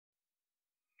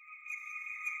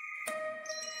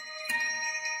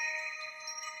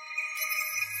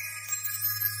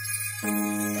我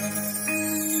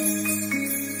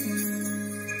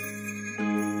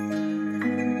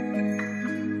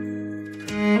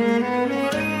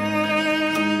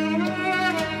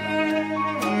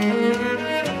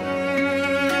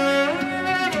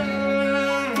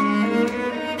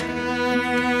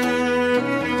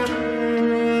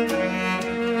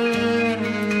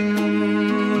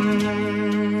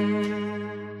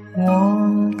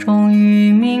终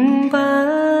于明白，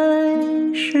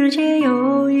世界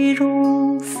有一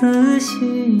种思绪，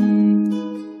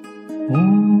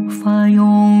无法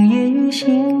用言语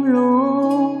形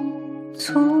容，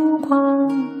粗犷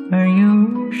而忧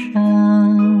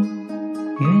伤。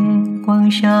月光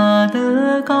下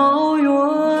的高原，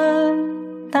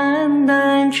淡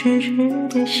淡痴痴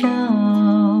的笑，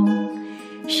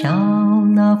笑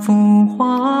那浮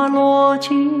华落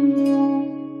尽，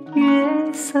月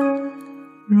色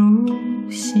如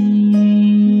洗。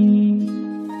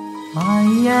哎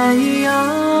呀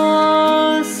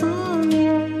呀，思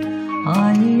念，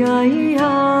哎呀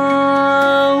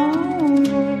呀，无言，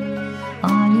哎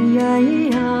呀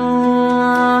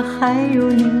呀，还有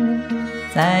你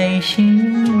在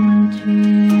心间。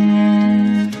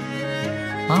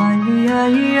哎呀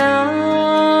呀，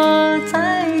再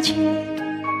见，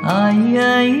哎呀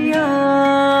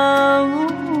呀，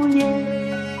无言，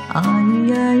哎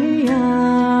呀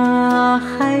呀，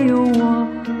还有我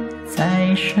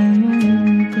在身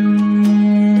边。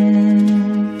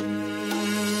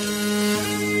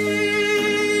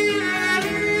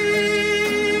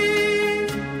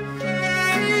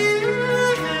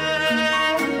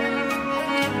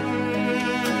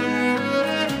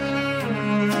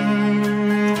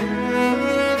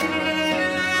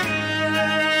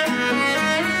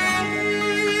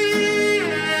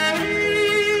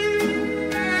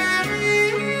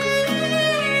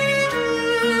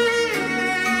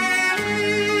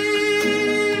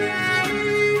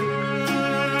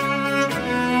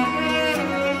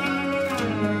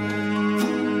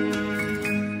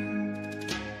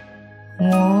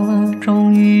我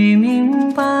终于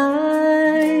明白，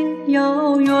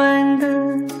遥远的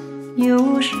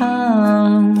忧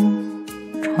伤，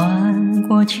穿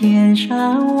过千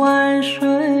山万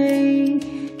水，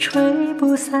吹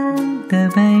不散的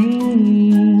背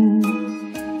影。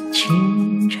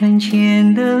清晨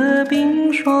前的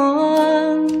冰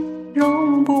霜，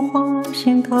融不化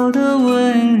心头的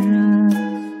温热。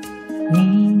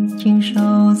你紧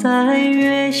守在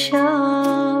月下，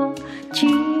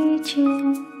寂静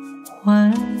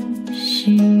欢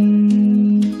喜。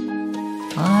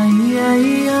哎呀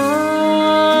呀，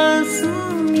思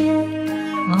念，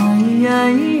哎呀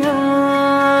呀，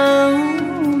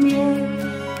无眠，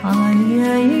哎呀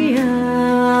呀，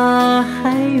还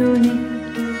有你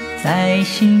在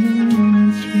心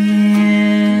间。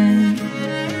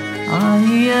哎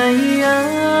呀呀，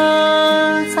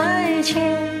再见，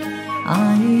哎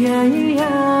呀呀，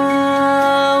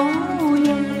无言，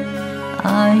哎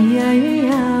呀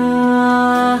呀，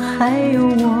还有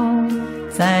我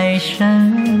在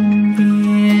身边。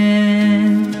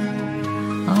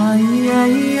哎呀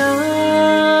呀，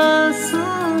思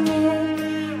念，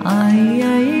哎呀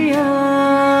呀，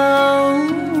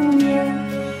无眠，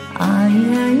哎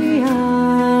呀呀，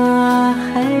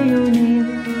还有你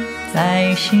在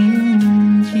心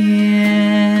间。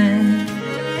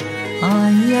哎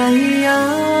呀呀，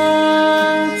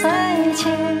再见，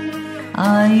哎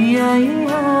呀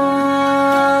呀，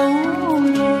无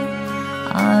言，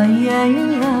哎呀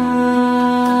呀，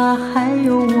还有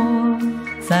我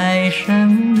在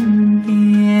身边。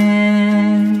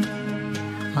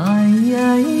哎呀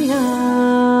呀，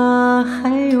还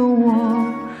有我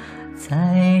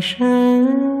在身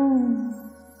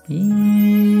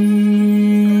边。